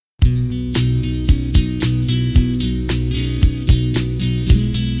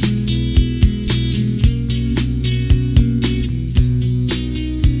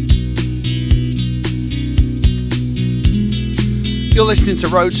You're listening to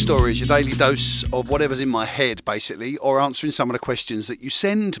Road Stories, your daily dose of whatever's in my head, basically, or answering some of the questions that you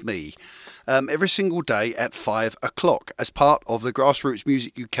send me every single day at 5 o'clock as part of the Grassroots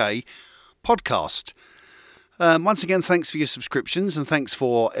Music UK podcast. Once again, thanks for your subscriptions and thanks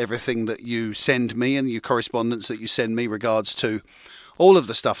for everything that you send me and your correspondence that you send me regards to all of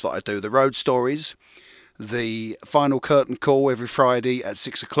the stuff that I do. The Road Stories, the final curtain call every Friday at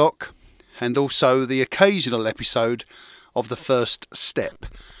 6 o'clock, and also the occasional episode of The First Step.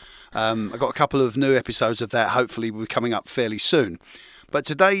 I've got a couple of new episodes of that, hopefully will be coming up fairly soon. But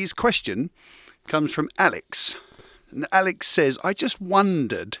today's question comes from Alex. And Alex says, I just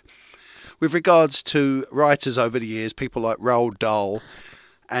wondered, with regards to writers over the years, people like Roald Dahl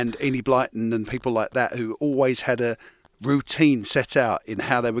and Enid Blyton and people like that who always had a routine set out in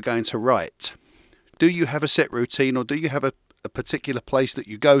how they were going to write. Do you have a set routine, or do you have a particular place that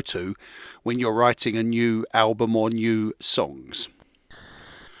you go to when you're writing a new album or new songs?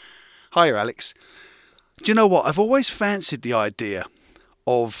 Hiya, Alex. Do you know what? I've always fancied the idea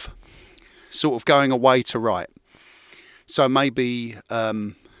of sort of going away to write. So maybe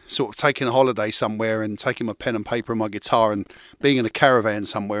sort of taking a holiday somewhere and taking my pen and paper and my guitar and being in a caravan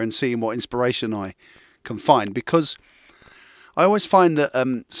somewhere and seeing what inspiration I can find. Because I always find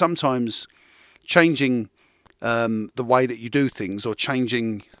that sometimes changing the way that you do things or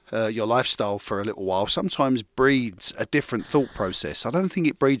changing your lifestyle for a little while sometimes breeds a different thought process. I don't think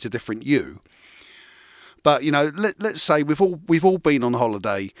it breeds a different you. But, you know, let's say we've all been on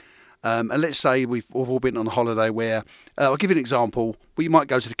holiday. And let's say we've all been on a holiday where, I'll give you an example, where you might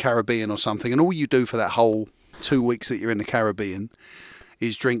go to the Caribbean or something, and all you do for that whole 2 weeks that you're in the Caribbean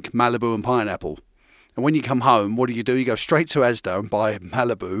is drink Malibu and pineapple. And when you come home, what do? You go straight to Asda and buy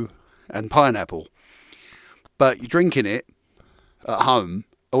Malibu and pineapple. But you're drinking it at home,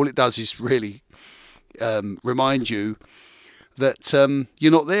 all it does is really remind you that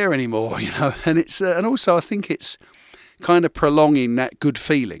you're not there anymore, you know. And it's and also I think it's kind of prolonging that good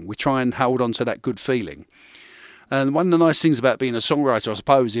feeling. We try and hold on to that good feeling. And one of the nice things about being a songwriter, I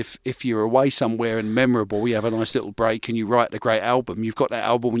suppose, if you're away somewhere and memorable, you have a nice little break and you write a great album, you've got that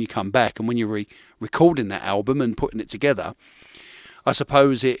album when you come back, and when you're recording that album and putting it together, I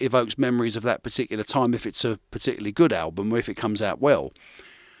suppose it evokes memories of that particular time if it's a particularly good album or if it comes out well.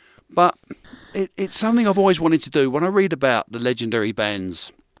 But it's something I've always wanted to do. When I read about the legendary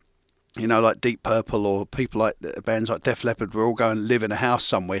bands, you know, like Deep Purple or people like bands like Def Leppard, will all go and live in a house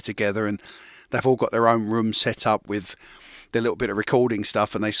somewhere together, and they've all got their own room set up with their little bit of recording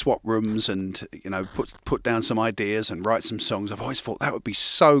stuff, and they swap rooms and, you know, put down some ideas and write some songs. I've always thought that would be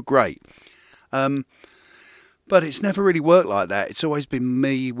so great. But it's never really worked like that. It's always been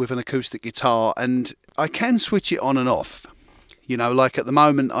me with an acoustic guitar, and I can switch it on and off. You know, like at the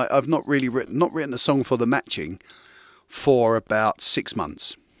moment, I've not written a song for The Matching for about 6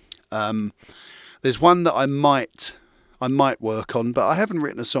 months. There's one that I might work on, but I haven't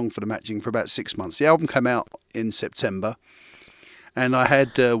written a song for The Matching for about 6 months. The album came out in September, and I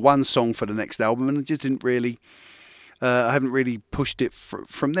had one song for the next album, and I just didn't really. I haven't really pushed it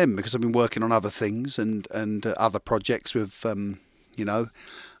from them because I've been working on other things and other projects with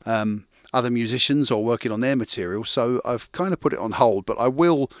other musicians or working on their material. So I've kind of put it on hold, but I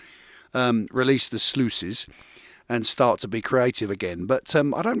will release the sluices and start to be creative again. But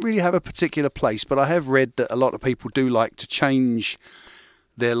I don't really have a particular place, but I have read that a lot of people do like to change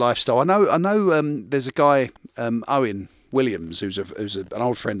their lifestyle. I know. There's a guy, Owen Williams, who's an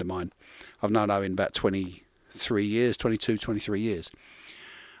old friend of mine. I've known Owen about 23 years.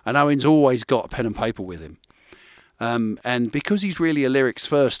 And Owen's always got a pen and paper with him. And because he's really a lyrics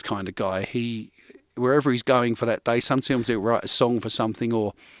first kind of guy, wherever he's going for that day, sometimes he'll write a song for something.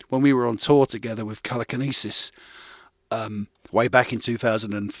 Or when we were on tour together with Colour Kinesis, way back in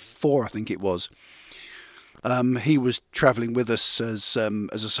 2004, I think it was, he was travelling with us as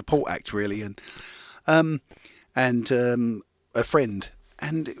a support act, really, and a friend.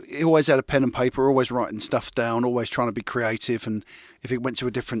 And he always had a pen and paper, always writing stuff down, always trying to be creative. And if he went to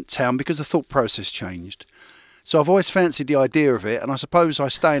a different town, because the thought process changed. So I've always fancied the idea of it. And I suppose I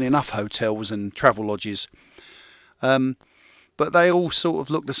stay in enough hotels and travel lodges. But they all sort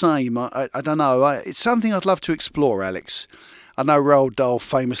of look the same. I don't know. It's something I'd love to explore, Alex. I know Roald Dahl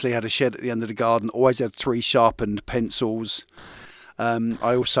famously had a shed at the end of the garden, always had 3 sharpened pencils.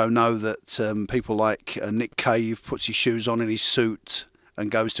 I also know that people like Nick Cave puts his shoes on in his suit and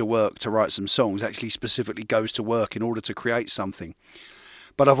goes to work to write some songs, actually specifically goes to work in order to create something.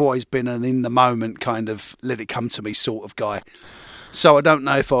 But I've always been an in-the-moment kind of let-it-come-to-me sort of guy. So I don't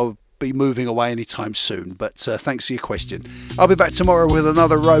know if I'll be moving away anytime soon, but thanks for your question. I'll be back tomorrow with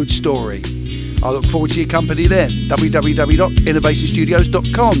another road story. I look forward to your company then.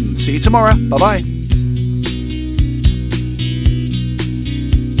 www.innovationstudios.com. See you tomorrow. Bye-bye.